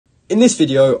In this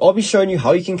video, I'll be showing you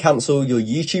how you can cancel your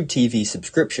YouTube TV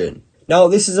subscription. Now,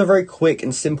 this is a very quick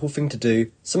and simple thing to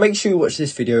do, so make sure you watch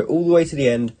this video all the way to the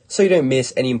end so you don't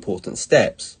miss any important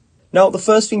steps. Now, the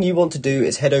first thing you want to do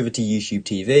is head over to YouTube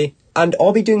TV, and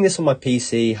I'll be doing this on my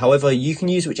PC, however, you can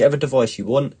use whichever device you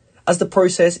want, as the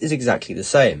process is exactly the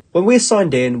same. When we're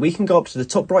signed in, we can go up to the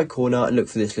top right corner and look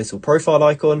for this little profile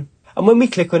icon, and when we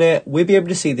click on it, we'll be able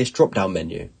to see this drop-down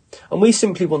menu, and we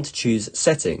simply want to choose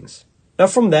Settings. Now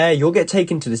from there, you'll get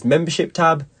taken to this membership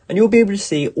tab and you'll be able to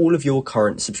see all of your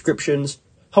current subscriptions.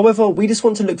 However, we just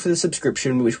want to look for the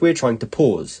subscription which we're trying to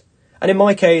pause. And in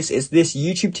my case, it's this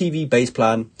YouTube TV base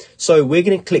plan. So we're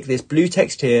going to click this blue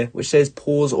text here, which says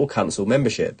pause or cancel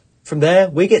membership. From there,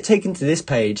 we get taken to this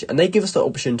page and they give us the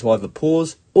option to either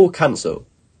pause or cancel.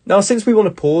 Now, since we want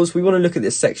to pause, we want to look at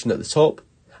this section at the top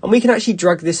and we can actually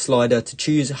drag this slider to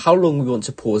choose how long we want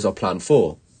to pause our plan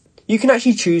for. You can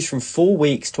actually choose from 4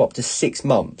 weeks to up to 6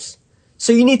 months.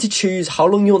 So you need to choose how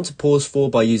long you want to pause for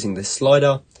by using this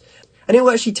slider, and it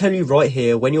will actually tell you right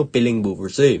here when your billing will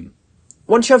resume.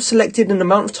 Once you have selected an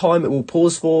amount of time it will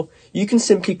pause for, you can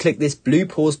simply click this blue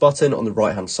pause button on the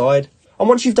right hand side, and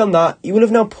once you've done that, you will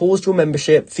have now paused your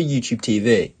membership for YouTube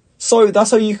TV. So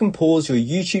that's how you can pause your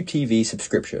YouTube TV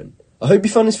subscription. I hope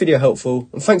you found this video helpful,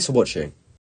 and thanks for watching.